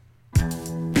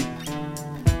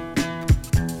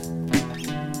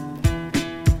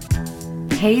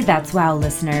Hey, That's Wow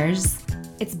listeners.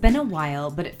 It's been a while,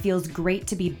 but it feels great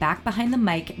to be back behind the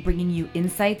mic bringing you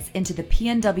insights into the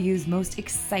PNW's most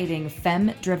exciting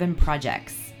femme-driven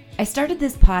projects. I started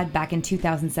this pod back in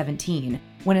 2017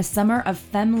 when a summer of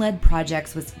femme-led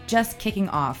projects was just kicking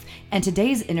off, and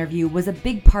today's interview was a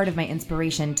big part of my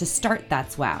inspiration to start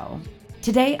That's Wow.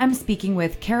 Today I'm speaking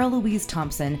with Carol Louise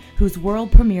Thompson, whose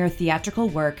world premiere theatrical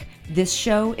work, This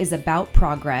Show Is About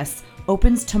Progress,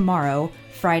 opens tomorrow,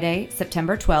 Friday,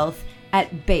 September 12th,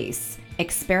 at BASE,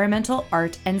 Experimental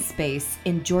Art and Space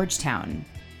in Georgetown.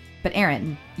 But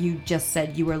Erin, you just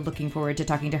said you were looking forward to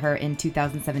talking to her in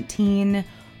 2017.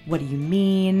 What do you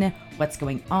mean? What's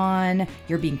going on?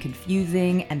 You're being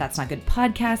confusing, and that's not good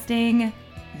podcasting.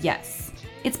 Yes,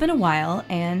 it's been a while,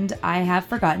 and I have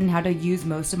forgotten how to use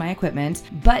most of my equipment,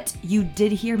 but you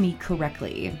did hear me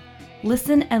correctly.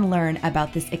 Listen and learn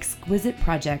about this exquisite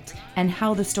project and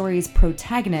how the story's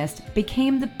protagonist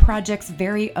became the project's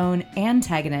very own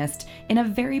antagonist in a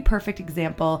very perfect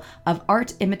example of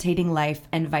art imitating life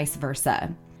and vice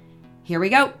versa. Here we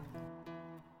go.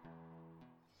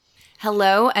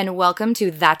 Hello and welcome to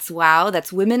That's Wow,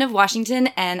 that's Women of Washington,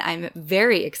 and I'm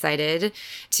very excited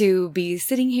to be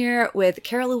sitting here with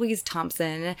Carol Louise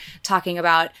Thompson talking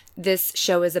about This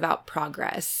Show Is About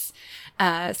Progress.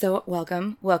 So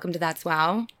welcome to That's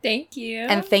Wow. Thank you.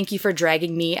 And thank you for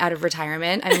dragging me out of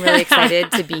retirement. I'm really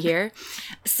excited to be here.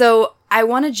 So I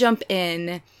want to jump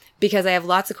in because I have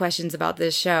lots of questions about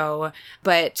this show,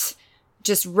 but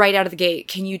just right out of the gate,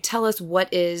 can you tell us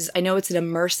what is, I know it's an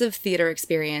immersive theater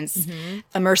experience. Mm-hmm.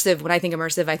 Immersive, when I think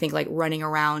immersive, I think like running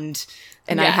around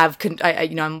and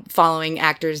I'm following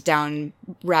actors down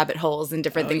rabbit holes and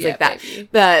different things like that.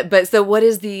 But so what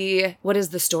is the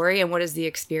story and what is the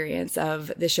experience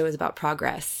of This Show Is About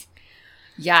Progress?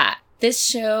 Yeah, this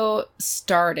show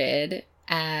started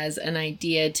as an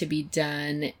idea to be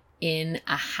done in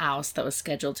a house that was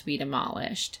scheduled to be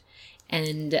demolished.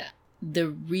 And the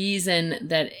reason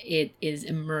that it is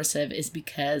immersive is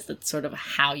because that's sort of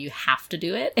how you have to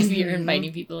do it if you're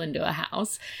inviting people into a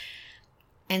house.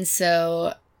 And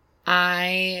so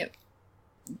that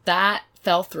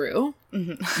fell through.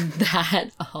 Mm-hmm.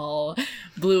 That all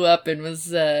blew up and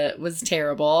was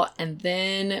terrible. And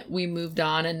then we moved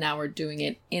on and now we're doing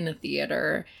it in a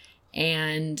theater.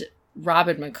 And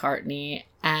Robin McCartney,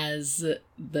 as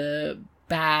the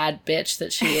bad bitch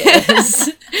that she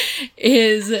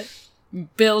is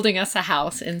building us a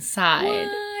house inside.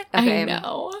 What? Okay. I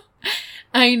know.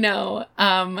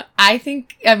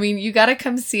 You gotta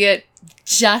come see it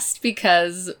just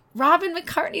because Robin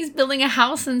McCartney's building a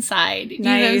house inside. You know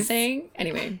what I'm saying?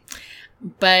 Anyway.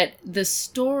 But the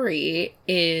story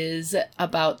is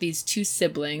about these two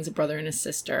siblings, a brother and a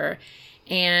sister,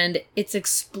 and it's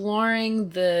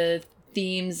exploring the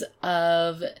themes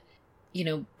of,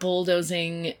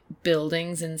 bulldozing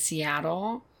buildings in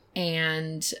Seattle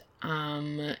and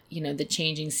the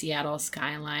changing Seattle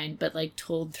skyline, but like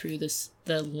told through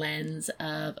the lens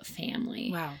of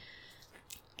family. Wow.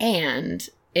 And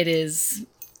it is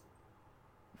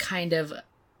kind of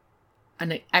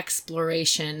an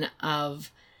exploration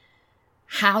of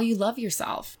how you love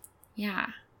yourself. Yeah.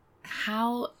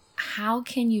 How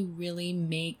can you really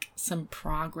make some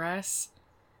progress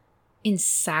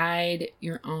inside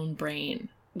your own brain?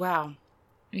 Wow.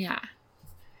 Yeah.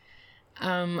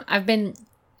 I've been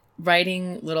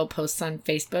writing little posts on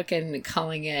Facebook and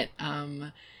calling it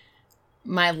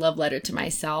my love letter to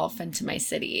myself and to my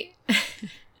city.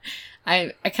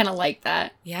 I kind of like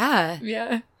that. Yeah.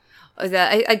 Yeah.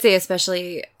 I'd say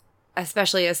especially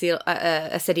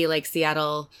a city like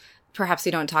Seattle, perhaps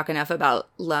we don't talk enough about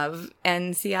love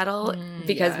in Seattle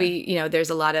because there's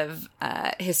a lot of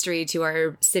history to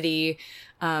our city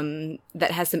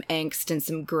that has some angst and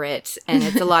some grit, and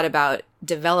it's a lot about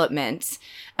development.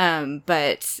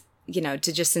 But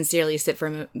to just sincerely sit for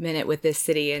a minute with this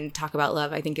city and talk about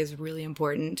love, I think is really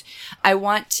important. I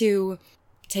want to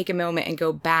take a moment and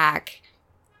go back.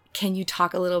 Can you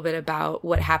talk a little bit about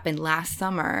what happened last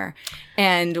summer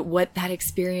and what that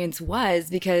experience was?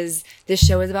 Because This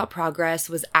Show Is About Progress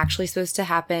was actually supposed to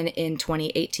happen in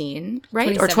 2018,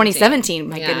 right? Or 2017,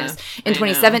 my goodness. In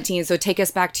 2017. So take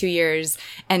us back 2 years,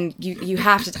 and you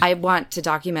have to, I want to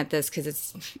document this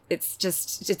because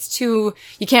it's too,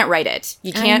 you can't write it.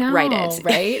 You can't write it.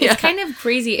 Right? Yeah. It's kind of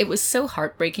crazy. It was so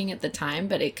heartbreaking at the time,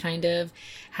 but it kind of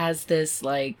has this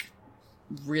like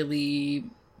really,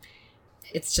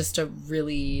 it's just it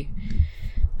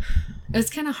was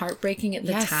kind of heartbreaking at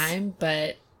the time,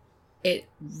 but it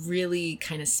really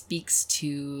kind of speaks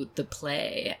to the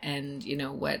play and,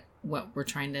 what we're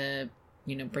trying to,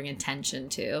 bring attention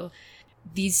to.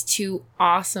 These two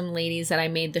awesome ladies that I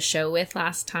made the show with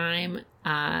last time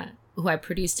who I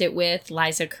produced it with,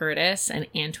 Liza Curtis and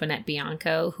Antoinette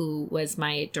Bianco, who was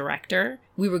my director.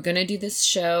 We were going to do this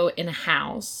show in a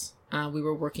house. We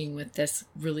were working with this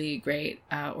really great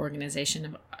organization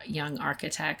of young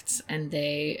architects, and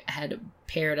they had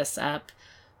paired us up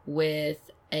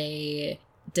with a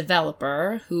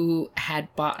developer who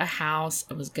had bought a house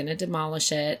and was going to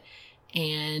demolish it.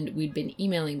 And we'd been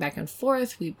emailing back and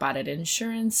forth. We'd bought an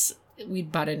insurance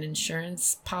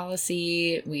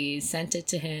policy. We sent it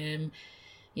to him.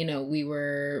 You know, we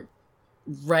were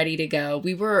ready to go.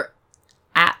 We were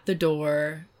at the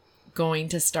door going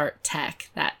to start tech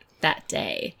that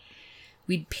day.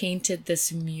 We'd painted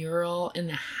this mural in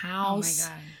the house. Oh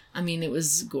my God. I mean, it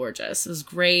was gorgeous. It was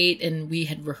great. And we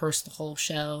had rehearsed the whole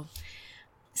show.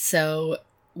 So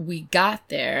we got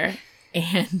there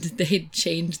and they'd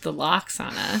changed the locks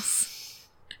on us.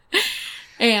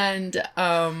 And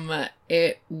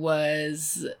it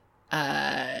was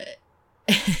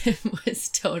it was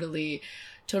totally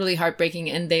heartbreaking.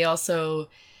 And they also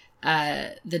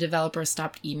the developer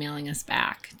stopped emailing us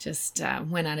back, just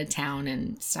went out of town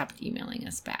and stopped emailing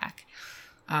us back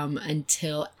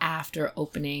until after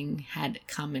opening had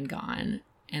come and gone.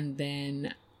 And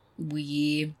then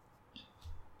we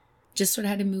just sort of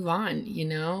had to move on, you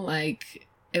know, like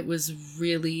it was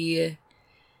really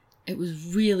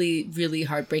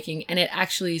heartbreaking. And it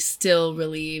actually still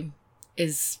really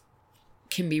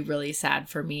can be really sad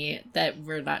for me that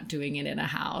we're not doing it in a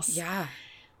house. Yeah.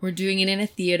 We're doing it in a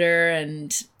theater,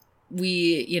 and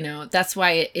we, you know, that's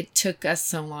why it took us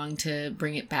so long to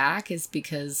bring it back, is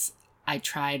because I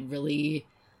tried really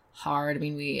hard. I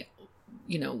mean, we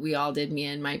all did. Me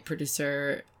and my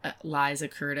producer, Liza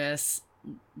Curtis,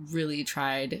 really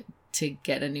tried to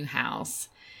get a new house.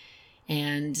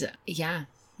 And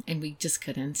we just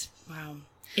couldn't. Wow.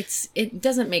 It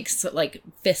doesn't make like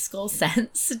fiscal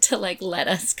sense to like let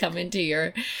us come into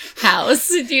your house.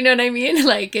 Do you know what I mean?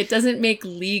 Like it doesn't make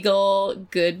legal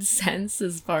good sense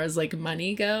as far as like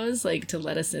money goes, like to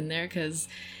let us in there, because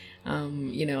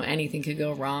you know, anything could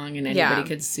go wrong and anybody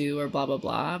could sue or blah blah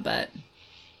blah. But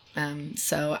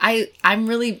so I'm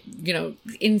really, you know,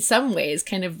 in some ways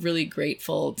kind of really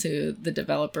grateful to the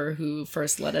developer who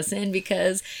first let us in,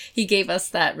 because he gave us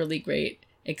that really great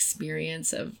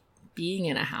experience of being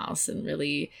in a house, and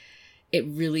it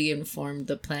really informed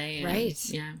the play. Right.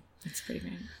 Yeah, it's pretty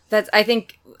great. I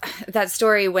think that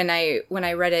story, when I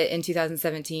read it in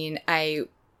 2017, I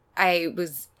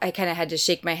kind of had to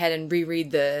shake my head and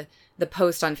reread the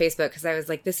post on Facebook, because I was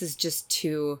like, this is just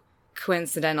too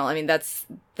coincidental. I mean, that's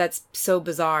so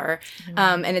bizarre.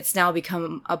 And it's now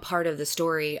become a part of the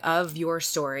story, of your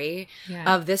story,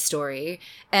 of this story.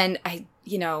 And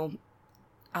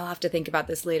I'll have to think about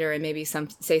this later and maybe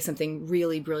say something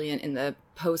really brilliant in the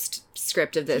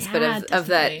postscript of this, but of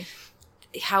that,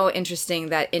 how interesting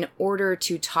that in order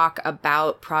to talk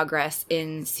about progress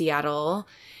in Seattle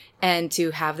and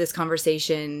to have this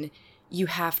conversation, you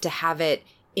have to have it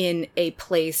in a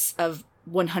place of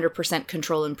 100%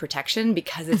 control and protection,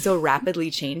 because it's so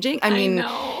rapidly changing. I mean,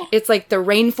 it's like the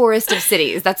rainforest of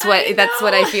cities. That's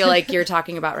what I feel like you're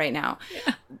talking about right now.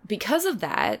 Yeah. Because of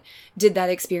that, did that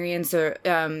experience, or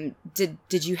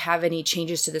did you have any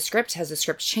changes to the script? Has the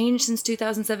script changed since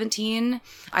 2017,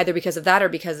 either because of that or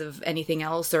because of anything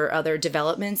else or other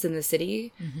developments in the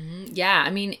city? Mm-hmm. Yeah, I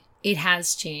mean, it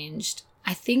has changed.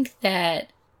 I think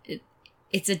that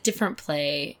it's a different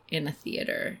play in a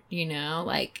theater, you know,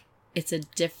 like it's a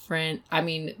different, I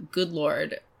mean, good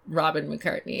Lord, Robin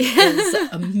McCartney is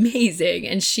amazing,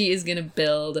 and she is going to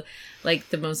build like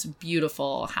the most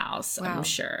beautiful house. Wow. I'm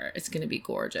sure it's going to be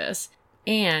gorgeous,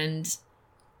 and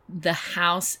the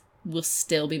house will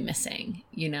still be missing,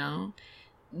 you know.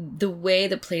 The way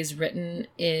the play's written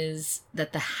is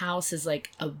that the house is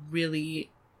like a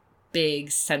really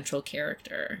big central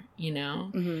character, you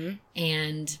know. Mm-hmm.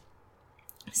 And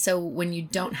so when you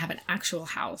don't have an actual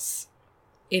house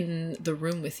in the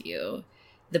room with you,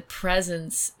 the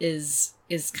presence is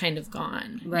kind of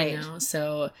gone, right? You know?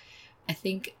 So I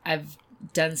think I've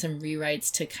done some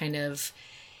rewrites to kind of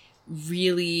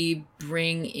really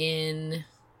bring in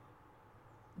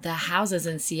the houses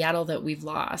in Seattle that we've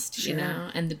lost, you know,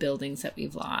 and the buildings that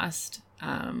we've lost.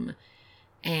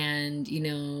 And, you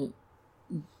know,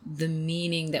 the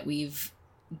meaning that we've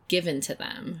given to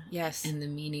them. Yes. And the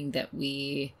meaning that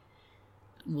we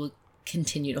will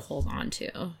continue to hold on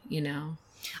to, you know.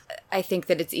 I think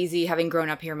that it's easy, having grown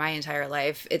up here my entire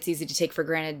life, it's easy to take for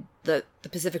granted the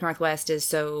Pacific Northwest is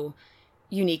so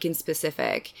unique and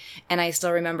specific. And I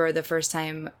still remember the first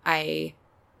time I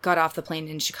got off the plane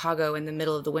in Chicago in the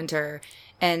middle of the winter,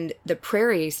 and the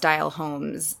prairie style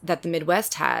homes that the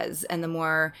Midwest has, and the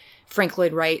more Frank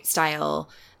Lloyd Wright style,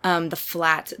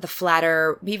 the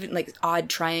flatter, even like odd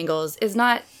triangles is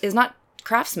not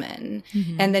Craftsman.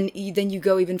 And then you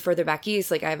go even further back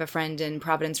east. Like I have a friend in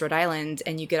Providence, Rhode Island,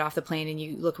 and you get off the plane and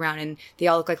you look around and they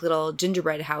all look like little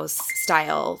gingerbread house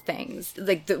style things.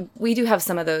 Like we do have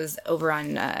some of those over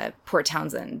on Port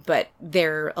Townsend, but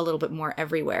they're a little bit more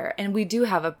everywhere. And we do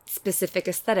have a specific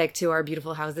aesthetic to our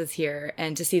beautiful houses here,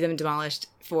 and to see them demolished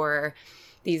for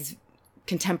these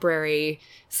contemporary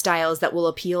styles that will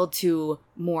appeal to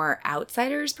more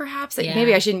outsiders, perhaps. Like,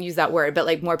 maybe I shouldn't use that word, but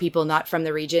like more people not from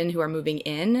the region who are moving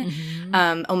in,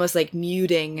 almost like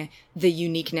muting the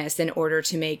uniqueness in order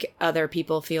to make other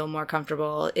people feel more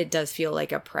comfortable. It does feel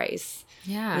like a price.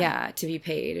 Yeah, to be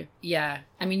paid. Yeah.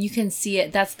 I mean, you can see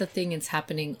it. That's the thing. It's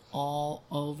happening all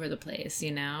over the place, you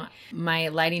know? My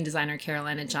lighting designer,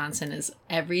 Carolina Johnson, is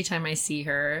every time I see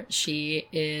her, she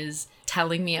is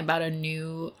telling me about a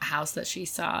new house that she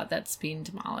saw that's being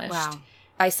demolished. Wow.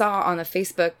 I saw on the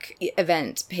Facebook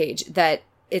event page that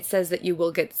it says that you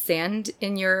will get sand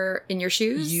in your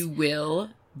shoes. You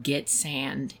will get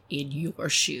sand in your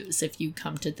shoes if you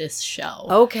come to this show.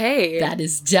 Okay. That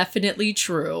is definitely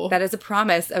true. That is a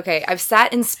promise. Okay. I've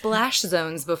sat in splash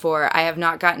zones before. I have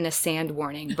not gotten a sand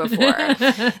warning before.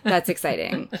 That's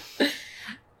exciting.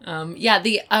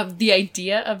 The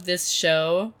idea of this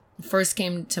show first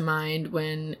came to mind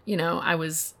when, you know, I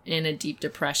was in a deep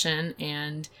depression,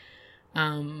 and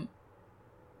I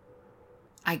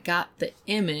got the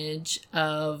image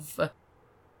of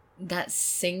that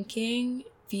sinking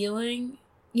feeling,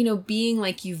 you know, being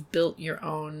like you've built your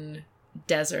own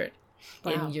desert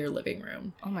in your living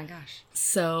room. Oh my gosh.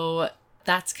 So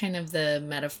that's kind of the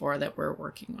metaphor that we're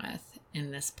working with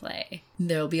in this play.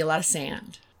 There'll be a lot of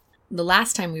sand. The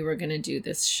last time we were going to do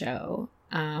this show,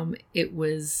 it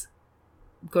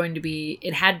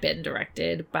had been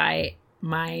directed by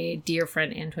my dear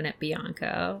friend Antoinette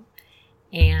Bianco.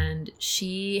 And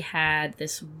she had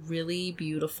this really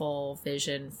beautiful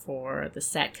vision for the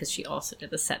set, because she also did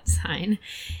the set design.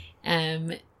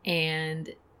 And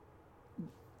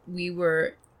we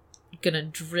were going to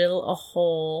drill a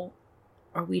hole,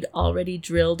 or we'd already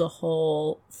drilled a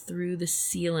hole through the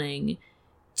ceiling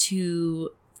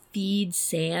to feed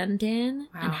sand in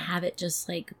and have it just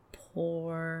like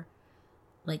pour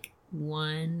like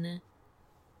one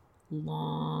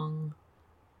long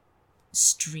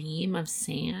stream of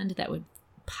sand that would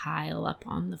pile up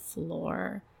on the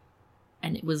floor.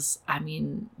 And it was, I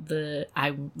mean,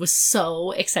 I was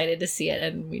so excited to see it,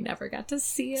 and we never got to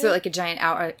see it. So like a giant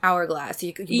hourglass.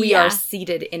 We are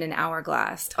seated in an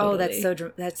hourglass. Totally.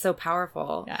 Oh, that's so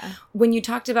powerful. Yeah. When you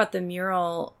talked about the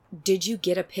mural, did you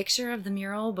get a picture of the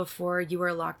mural before you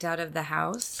were locked out of the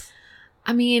house?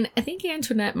 I mean, I think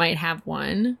Antoinette might have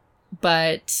one,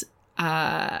 but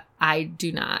I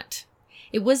do not.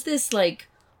 It was this like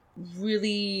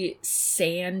really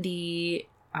sandy,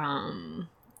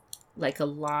 like a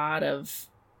lot of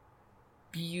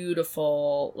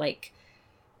beautiful, like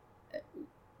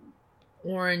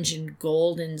orange and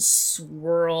golden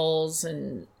swirls.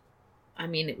 And I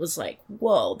mean, it was like,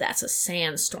 whoa, that's a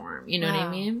sandstorm. You know what I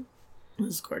mean? It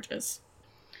was gorgeous.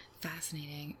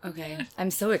 Fascinating. Okay.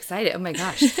 I'm so excited. Oh my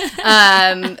gosh.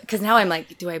 Because now I'm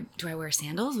like, do I wear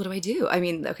sandals? What do I do? I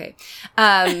mean, okay.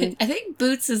 I think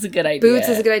boots is a good idea. Boots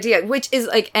is a good idea, which is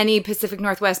like any Pacific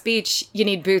Northwest beach. You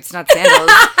need boots, not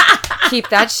sandals. Keep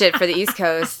that shit for the East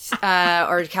Coast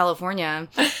or California.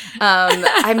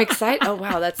 I'm excited. Oh,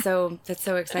 wow. That's so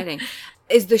exciting.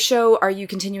 Is the show, are you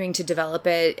continuing to develop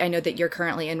it? I know that you're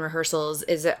currently in rehearsals.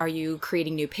 Are you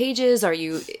creating new pages?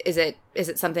 Is it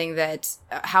something that,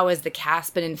 how has the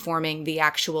cast been informing the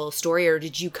actual story, or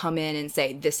did you come in and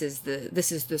say, this is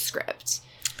the script?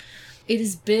 It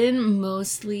has been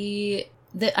mostly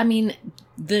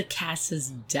the cast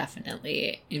has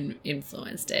definitely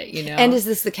influenced it, you know? And is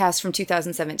this the cast from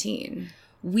 2017?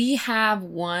 We have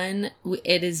one,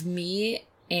 it is me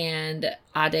and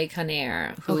Ade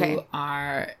Kaner, who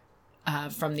are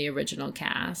from the original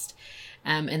cast.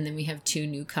 And then we have two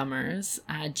newcomers,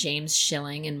 James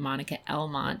Schilling and Monica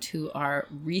Elmont, who are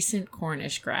recent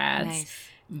Cornish grads. Nice.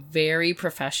 Very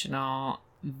professional,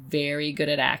 very good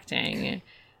at acting.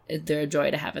 They're a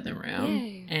joy to have in the room.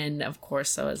 Yay. And of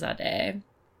course, so is Ade.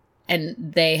 And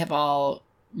they have all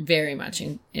very much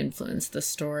influenced the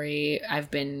story. I've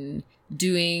been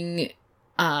doing...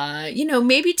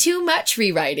 maybe too much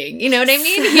rewriting. You know what I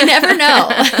mean? You never know.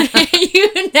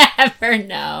 You never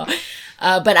know.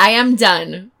 But I am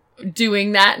done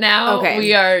doing that now. Okay.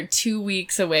 We are 2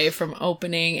 weeks away from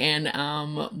opening, and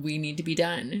we need to be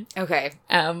done. Okay.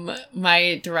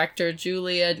 My director,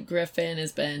 Julia Griffin,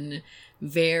 has been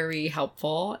very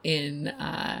helpful in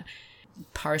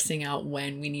parsing out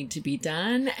when we need to be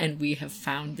done, and we have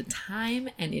found the time,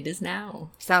 and it is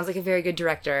now. Sounds like a very good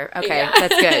director. Okay, Yeah.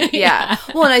 that's good. Yeah.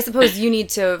 Well, and I suppose you need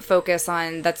to focus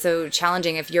on, that's so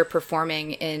challenging if you're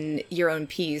performing in your own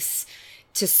piece,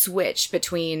 to switch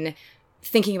between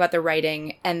thinking about the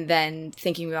writing and then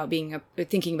thinking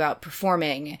about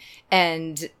performing,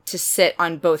 and to sit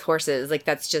on both horses. Like,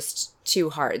 that's just too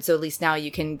hard. So at least now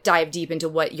you can dive deep into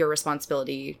what your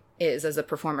responsibility is as a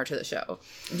performer to the show.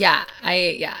 Yeah,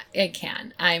 I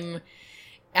can.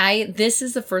 This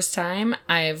is the first time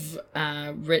I've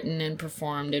written and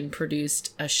performed and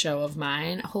produced a show of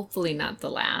mine. Hopefully not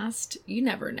the last. You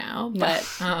never know, but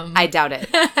I doubt it.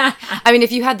 I mean,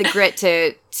 if you had the grit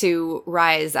to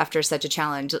rise after such a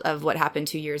challenge of what happened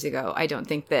 2 years ago, I don't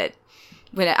think that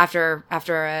after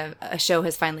a show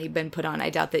has finally been put on, I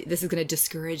doubt that this is going to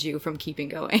discourage you from keeping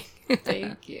going.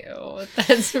 Thank you.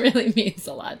 That really means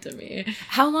a lot to me.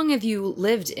 How long have you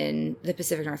lived in the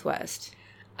Pacific Northwest?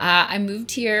 I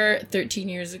moved here 13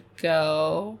 years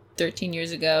ago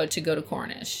to go to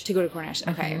Cornish. To go to Cornish.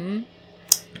 Okay.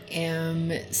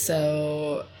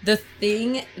 So the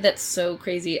thing that's so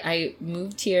crazy, I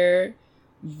moved here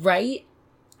right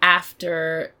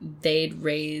after they'd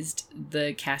raised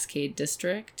the Cascade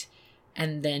District,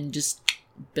 and then just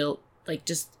built like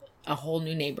just a whole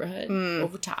new neighborhood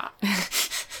over top.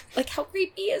 Like, how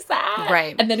creepy is that?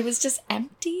 Right. And then it was just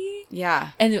empty. Yeah.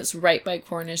 And it was right by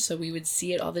Cornish, so we would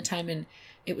see it all the time, and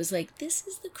it was like, this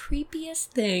is the creepiest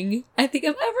thing I think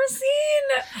I've ever seen.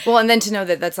 Well, and then to know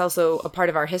that that's also a part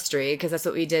of our history, because that's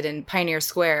what we did in Pioneer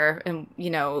Square, and,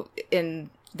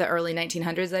 in the early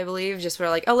 1900s, I believe, just we're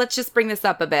like, oh, let's just bring this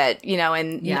up a bit,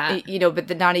 and,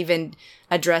 but not even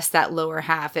address that lower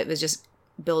half. It was just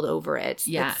build over it.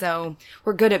 Yeah. So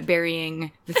we're good at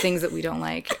burying the things that we don't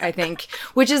like, I think,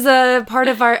 which is a part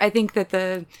of I think that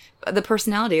the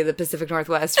personality of the Pacific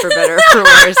Northwest, for better or for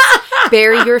worse.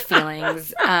 Bury your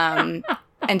feelings, and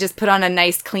just put on a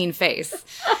nice, clean face.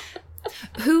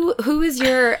 Who is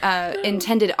your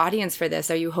intended audience for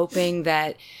this? Are you hoping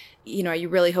that, are you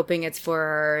really hoping it's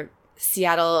for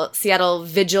Seattle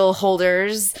Vigil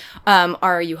holders?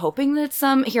 Are you hoping that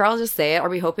I'll just say it, are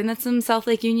we hoping that some South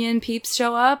Lake Union peeps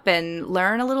show up and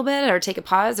learn a little bit or take a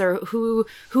pause? Or who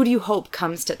do you hope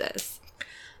comes to this?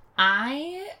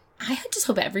 I just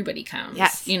hope everybody comes.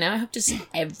 Yes. I hope just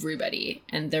everybody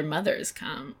and their mothers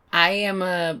come. I am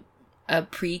a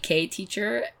pre-K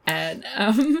teacher at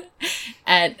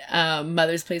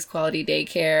Mother's Place Quality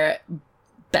Daycare.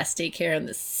 Best daycare in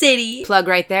the city. Plug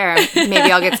right there.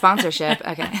 Maybe I'll get sponsorship.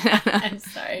 Okay. I'm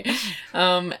sorry.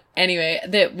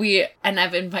 Anyway, and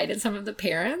I've invited some of the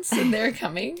parents, and they're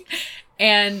coming.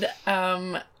 And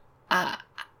I've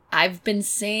been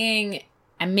saying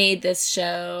I made this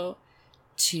show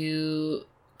to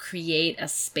create a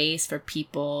space for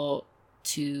people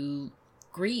to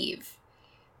grieve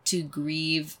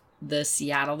the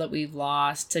Seattle that we've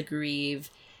lost, to grieve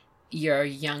your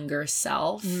younger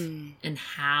self and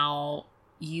how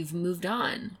you've moved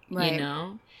on, right.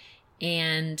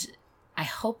 And I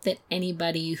hope that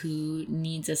anybody who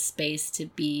needs a space to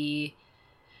be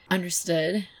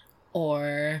understood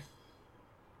or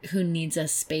who needs a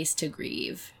space to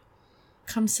grieve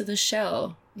comes to the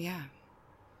show. Yeah.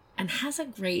 And has a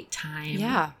great time.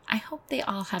 Yeah. I hope they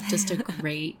all have just a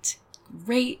great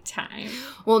time.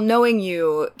 Well, knowing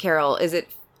you, Carol,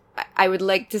 I would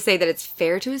like to say that it's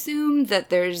fair to assume that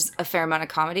there's a fair amount of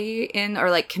comedy or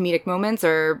like comedic moments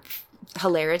or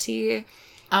hilarity.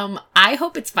 I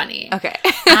hope it's funny. Okay.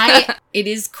 It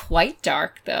is quite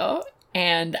dark though.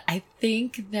 And I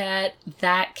think that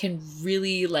can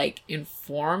really like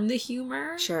inform the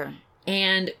humor. Sure.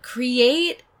 And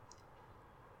create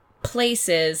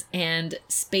places and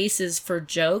spaces for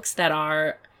jokes that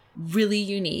are really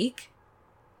unique.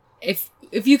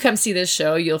 If you come see this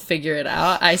show, you'll figure it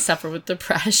out. I suffer with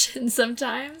depression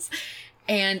sometimes.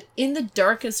 And in the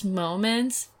darkest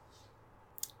moments,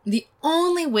 the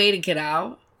only way to get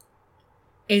out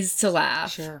is to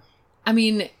laugh. Sure. I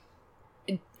mean,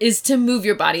 is to move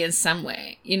your body in some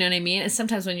way. You know what I mean? And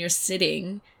sometimes when you're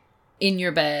sitting in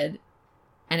your bed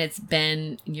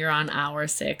and you're on hour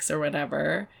 6 or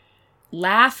whatever,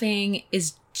 laughing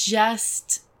is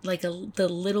just like the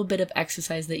little bit of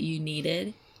exercise that you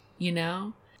needed.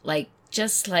 Like,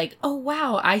 just like, oh,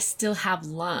 wow, I still have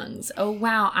lungs. Oh,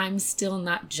 wow, I'm still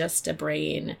not just a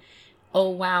brain. Oh,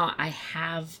 wow, I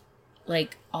have,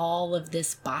 like, all of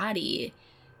this body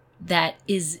that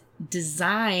is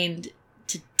designed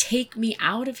to take me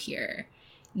out of here.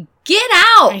 Get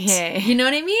out. Okay. You know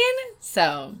what I mean?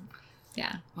 So,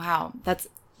 yeah. Wow.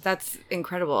 That's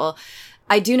incredible.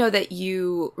 I do know that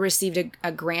you received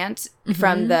a grant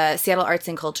from the Seattle Arts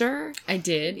and Culture. I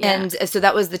did, yeah. And so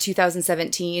that was the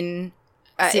 2017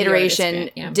 City iteration.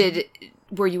 Artist Grant, yeah.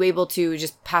 Were you able to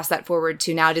just pass that forward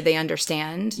to now? Did they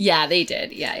understand? Yeah, they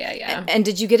did. Yeah. And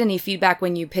did you get any feedback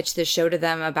when you pitched this show to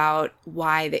them about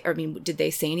why did they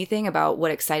say anything about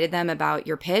what excited them about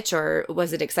your pitch, or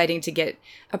was it exciting to get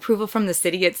approval from the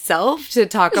city itself to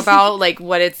talk about like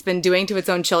what it's been doing to its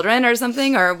own children or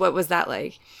something, or what was that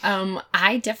like?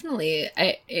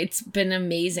 It's been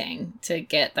amazing to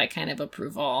get that kind of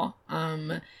approval.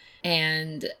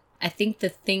 And I think the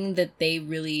thing that they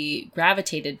really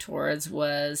gravitated towards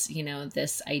was,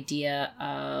 this idea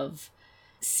of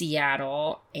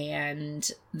Seattle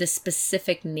and the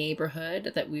specific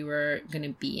neighborhood that we were going to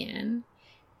be in,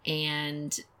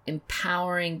 and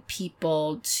empowering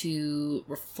people to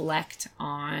reflect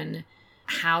on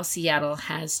how Seattle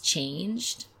has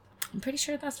changed. I'm pretty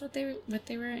sure that's what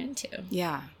they were into.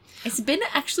 Yeah. It's been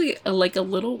actually like a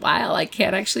little while. I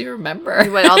can't actually remember.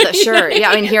 Sure. Yeah.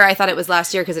 I mean, here I thought it was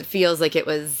last year because it feels like it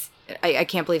was. I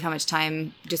can't believe how much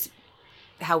time, just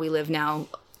how we live now.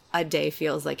 A day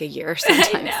feels like a year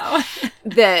sometimes. I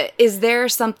know. Is there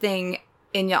something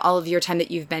in all of your time that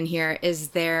you've been here? Is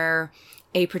there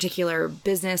a particular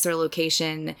business or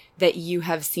location that you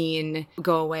have seen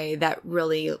go away that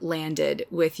really landed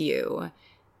with you?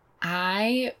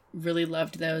 I really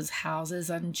loved those houses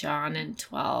on John and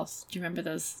 12th. Do you remember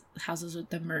those houses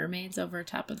with the mermaids over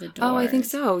top of the door? Oh, I think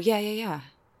so. Yeah.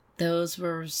 Those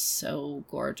were so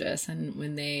gorgeous. And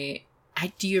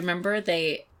do you remember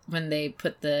when they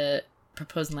put the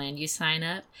proposed land use sign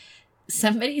up,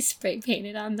 somebody spray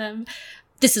painted on them,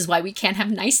 "This is why we can't have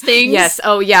nice things." Yes.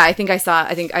 Oh, yeah. I think I saw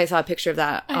a picture of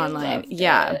that online.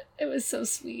 Yeah. It was so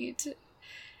sweet.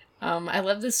 I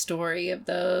love the story of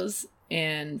those.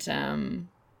 And,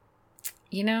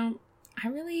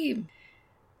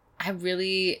 I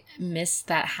really missed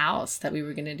that house that we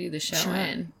were going to do the show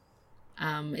in.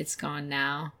 It's gone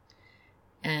now.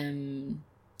 And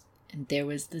there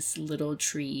was this little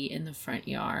tree in the front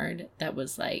yard that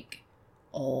was like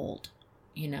old,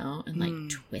 and like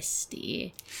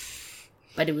twisty,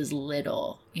 but it was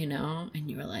little, and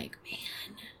you were like,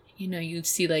 man, you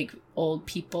see like old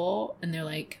people and they're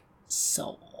like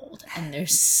so old and they're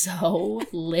so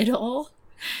little,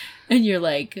 and you're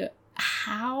like,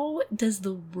 how does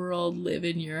the world live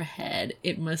in your head?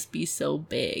 It must be so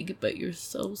big, but you're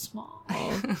so small.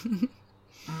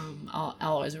 I'll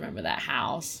always remember that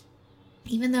house,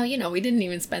 even though we didn't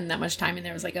even spend that much time in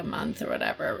there. It was like a month or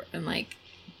whatever, and like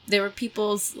there were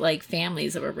people's like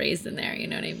families that were raised in there, you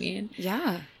know what I mean?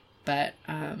 Yeah. But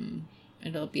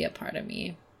it'll be a part of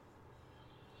me.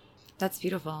 That's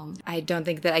beautiful. I don't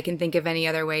think that I can think of any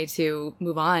other way to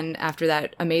move on after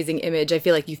that amazing image. I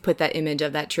feel like you've put that image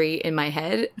of that tree in my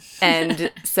head.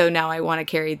 And so now I want to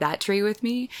carry that tree with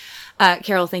me.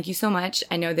 Carol, thank you so much.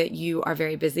 I know that you are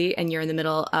very busy and you're in the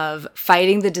middle of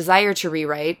fighting the desire to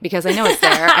rewrite, because I know it's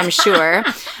there, I'm sure.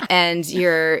 And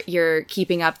you're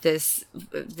keeping up this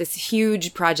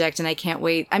huge project, and I can't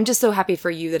wait. I'm just so happy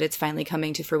for you that it's finally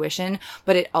coming to fruition,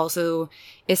 but it also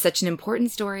is such an important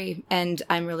story, and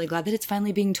I'm really glad that it's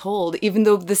finally being told, even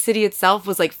though the city itself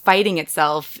was like fighting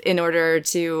itself in order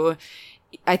to,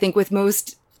 I think with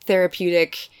most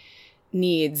therapeutic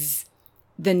needs,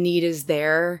 the need is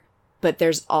there, but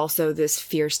there's also this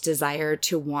fierce desire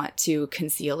to want to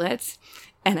conceal it.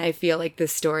 And I feel like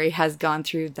this story has gone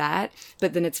through that,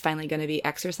 but then it's finally going to be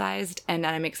exercised, and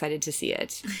I'm excited to see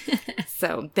it.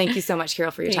 So thank you so much,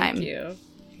 Carol, for your time. Thank you.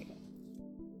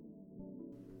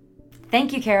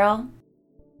 Thank you, Carol.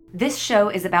 This show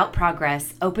is about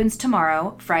progress opens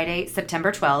tomorrow, Friday,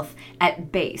 September 12th,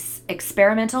 at BASE,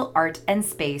 Experimental Art and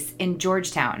Space in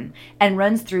Georgetown, and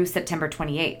runs through September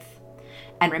 28th.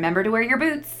 And remember to wear your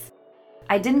boots.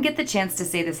 I didn't get the chance to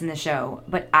say this in the show,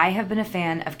 but I have been a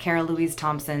fan of Carol Louise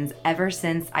Thompson's ever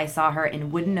since I saw her in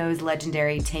Wooden Nose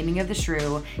legendary Taming of the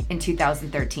Shrew in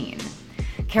 2013.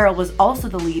 Carol was also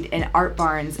the lead in Art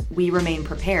Barn's We Remain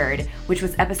Prepared, which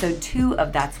was episode 2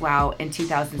 of That's Wow in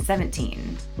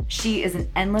 2017. She is an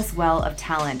endless well of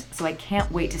talent, so I can't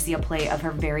wait to see a play of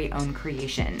her very own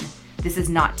creation. This is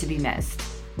not to be missed.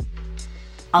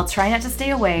 I'll try not to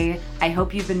stay away. I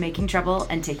hope you've been making trouble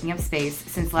and taking up space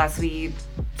since last we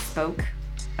spoke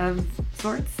of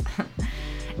sorts.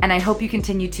 And I hope you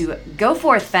continue to go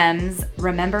forth, femmes.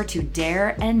 Remember to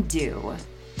dare and do.